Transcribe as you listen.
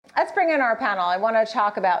Let's bring in our panel. I want to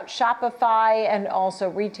talk about Shopify and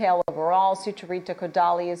also retail overall. Sucharita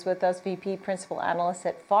Kodali is with us, VP Principal Analyst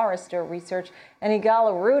at Forrester Research, and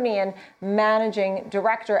Yigal Arounian, Managing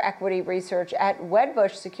Director, Equity Research at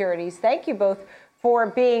Wedbush Securities. Thank you both for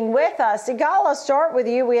being with us. Yigal, I'll start with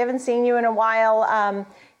you. We haven't seen you in a while.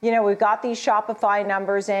 We've got these Shopify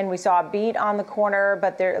numbers in. We saw a beat on the corner,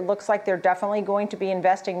 but it looks like they're definitely going to be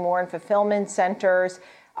investing more in fulfillment centers.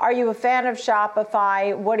 Are you a fan of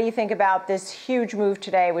Shopify? What do you think about this huge move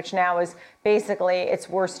today, which now is basically its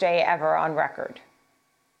worst day ever on record?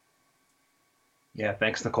 Yeah,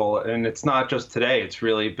 thanks, Nicole. And it's not just today. It's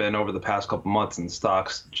really been over the past couple months, and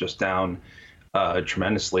stocks just down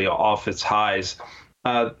tremendously off its highs.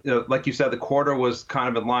 Like you said, the quarter was kind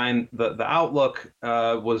of in line. The outlook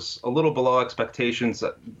was a little below expectations.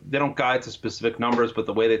 They don't guide to specific numbers, but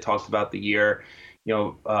the way they talked about the year,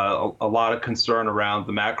 a lot of concern around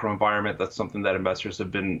the macro environment. That's something that investors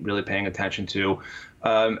have been really paying attention to.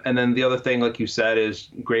 And then the other thing, like you said, is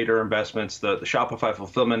greater investments. The Shopify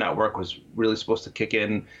fulfillment network was really supposed to kick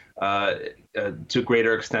in to a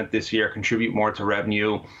greater extent this year, contribute more to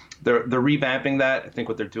revenue. They're revamping that. I think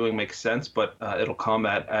what they're doing makes sense, but it'll come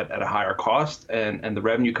at a higher cost, and the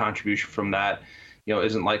revenue contribution from that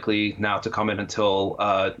isn't likely now to come in until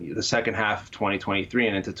the second half of 2023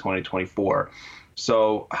 and into 2024.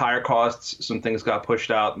 So higher costs, some things got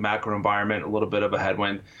pushed out, macro environment, a little bit of a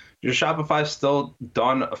headwind. Shopify's still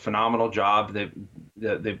done a phenomenal job.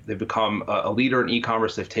 They've become a leader in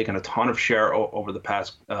e-commerce. They've taken a ton of share over the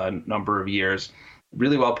past number of years.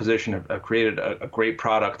 Really well positioned, have created a great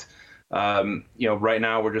product. Right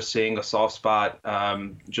now we're just seeing a soft spot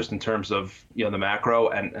just in terms of the macro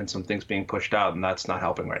and some things being pushed out, and that's not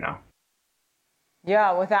helping right now.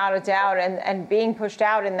 Yeah, without a doubt, and being pushed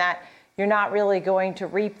out in that you're not really going to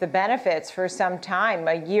reap the benefits for some time,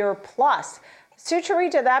 a year plus.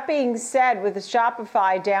 Sucharita, that being said, with the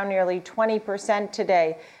Shopify down nearly 20%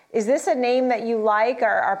 today, is this a name that you like?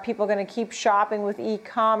 Are people going to keep shopping with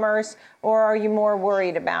e-commerce, or are you more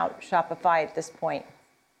worried about Shopify at this point?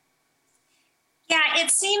 Yeah,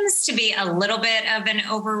 it seems to be a little bit of an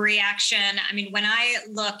overreaction. I mean, when I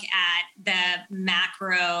look at the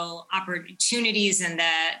macro opportunities and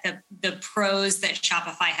the pros that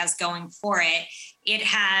Shopify has going for it, it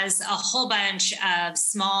has a whole bunch of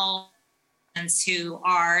small ones who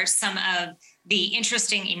are some of the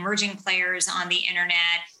interesting emerging players on the internet.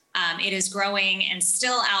 It is growing and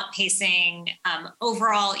still outpacing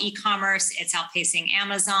overall e-commerce. It's outpacing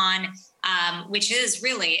Amazon, which is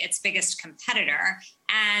really its biggest competitor.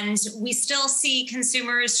 And we still see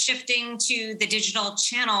consumers shifting to the digital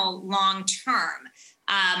channel long term.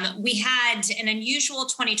 We had an unusual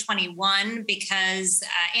 2021 and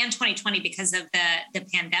 2020 because of the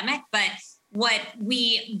pandemic. But what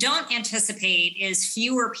we don't anticipate is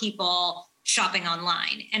fewer people shopping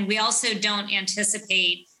online. And we also don't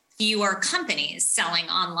anticipate fewer companies selling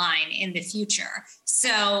online in the future.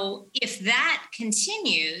 So if that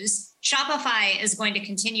continues, Shopify is going to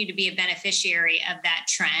continue to be a beneficiary of that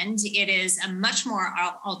trend. It is a much more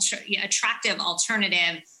attractive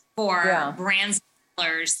alternative for brands and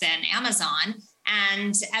sellers than Amazon.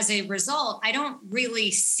 And as a result, I don't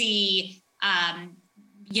really see,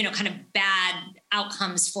 kind of bad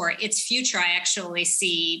outcomes for its future. I actually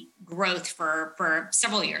see growth for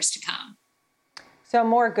several years to come. So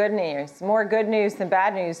more good news than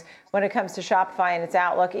bad news when it comes to Shopify and its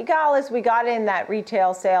outlook. Yigal, as we got in that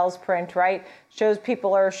retail sales print, right, shows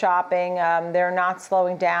people are shopping. They're not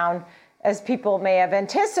slowing down as people may have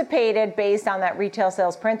anticipated based on that retail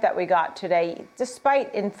sales print that we got today.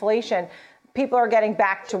 Despite inflation, people are getting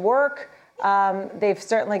back to work. They've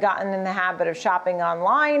certainly gotten in the habit of shopping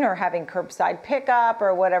online or having curbside pickup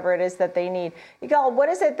or whatever it is that they need. Yigal, what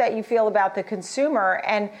is it that you feel about the consumer,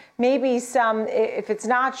 and maybe if it's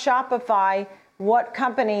not Shopify, what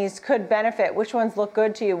companies could benefit? Which ones look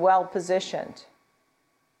good to you, well positioned?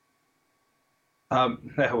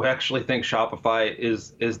 We actually think Shopify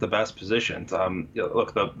is the best positioned.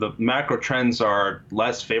 Look, the macro trends are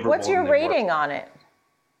less favorable. What's your rating on it?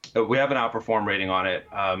 We have an outperform rating on it.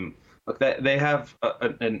 Look, they have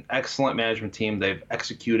an excellent management team. They've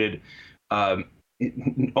executed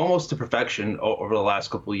almost to perfection over the last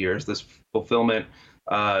couple of years. This fulfillment,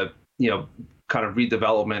 kind of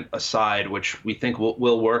redevelopment aside, which we think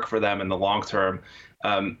will work for them in the long term.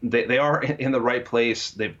 They are in the right place.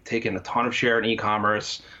 They've taken a ton of share in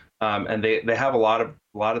e-commerce, and they have a lot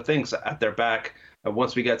of things at their back.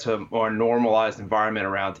 Once we get to a more normalized environment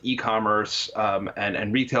around e-commerce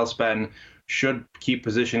and retail spend, should keep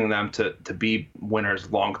positioning them to be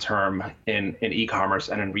winners long term in e-commerce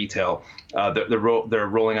and in retail. They're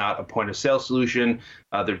rolling out a point of sale solution.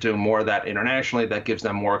 They're doing more of that internationally. That gives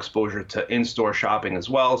them more exposure to in-store shopping as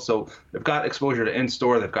well. So they've got exposure to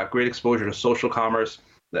in-store. They've got great exposure to social commerce.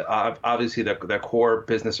 Obviously, their core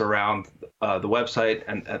business around the website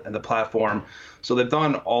and the platform. So they've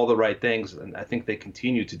done all the right things, and I think they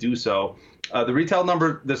continue to do so. The retail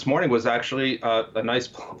number this morning was actually a nice,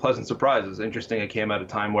 pleasant surprise. It was interesting. It came at a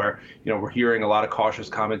time where we're hearing a lot of cautious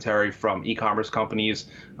commentary from e-commerce companies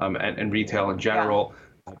and retail in general.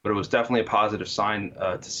 Yeah. But it was definitely a positive sign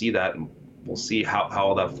to see that. And we'll see how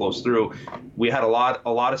all that flows through. We had a lot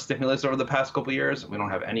of stimulus over the past couple of years. We don't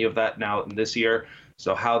have any of that now this year.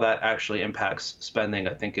 So how that actually impacts spending,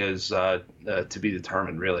 I think, is to be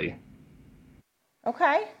determined, really.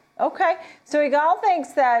 Okay. So Igal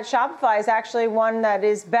thinks that Shopify is actually one that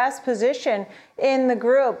is best positioned in the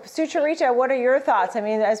group. Sucharita, what are your thoughts? I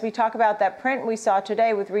mean, as we talk about that print we saw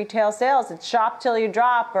today with retail sales, it's shop till you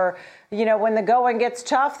drop, or, when the going gets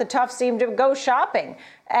tough, the tough seem to go shopping.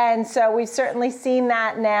 And so we've certainly seen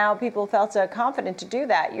that now. People felt confident to do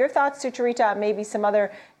that. Your thoughts, Sucharita, on maybe some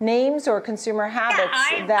other names or consumer habits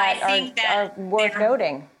that are worth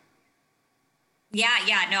noting?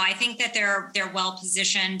 No, I think that they're well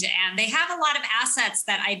positioned, and they have a lot of assets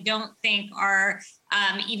that I don't think are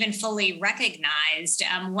even fully recognized.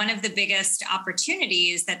 One of the biggest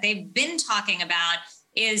opportunities that they've been talking about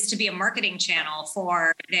is to be a marketing channel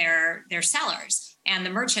for their sellers and the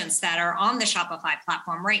merchants that are on the Shopify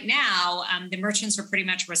platform. Right now, the merchants are pretty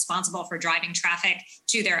much responsible for driving traffic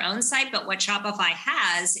to their own site, but what Shopify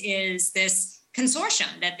has is this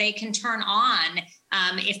consortium that they can turn on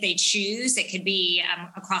if they choose. It could be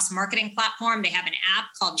a cross-marketing platform. They have an app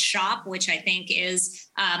called Shop, which I think is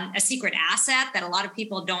a secret asset that a lot of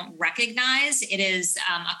people don't recognize. It is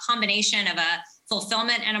a combination of a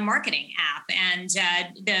fulfillment and a marketing app. And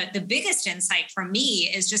the biggest insight from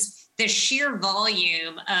me is just the sheer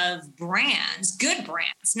volume of brands, good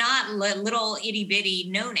brands, not little itty bitty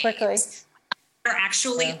no-names, are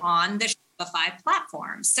actually on the Shopify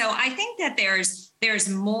platform. So I think that there's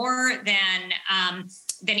more than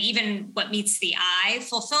even what meets the eye.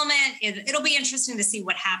 Fulfillment, it'll be interesting to see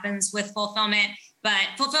what happens with fulfillment, but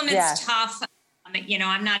fulfillment's tough.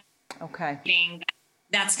 I'm not thinking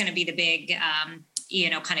that's going to be the big,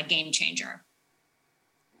 kind of game changer.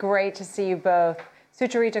 Great to see you both.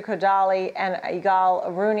 Sucharita Kodali and Igal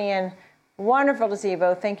Arunian. Wonderful to see you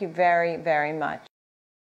both. Thank you very, very much.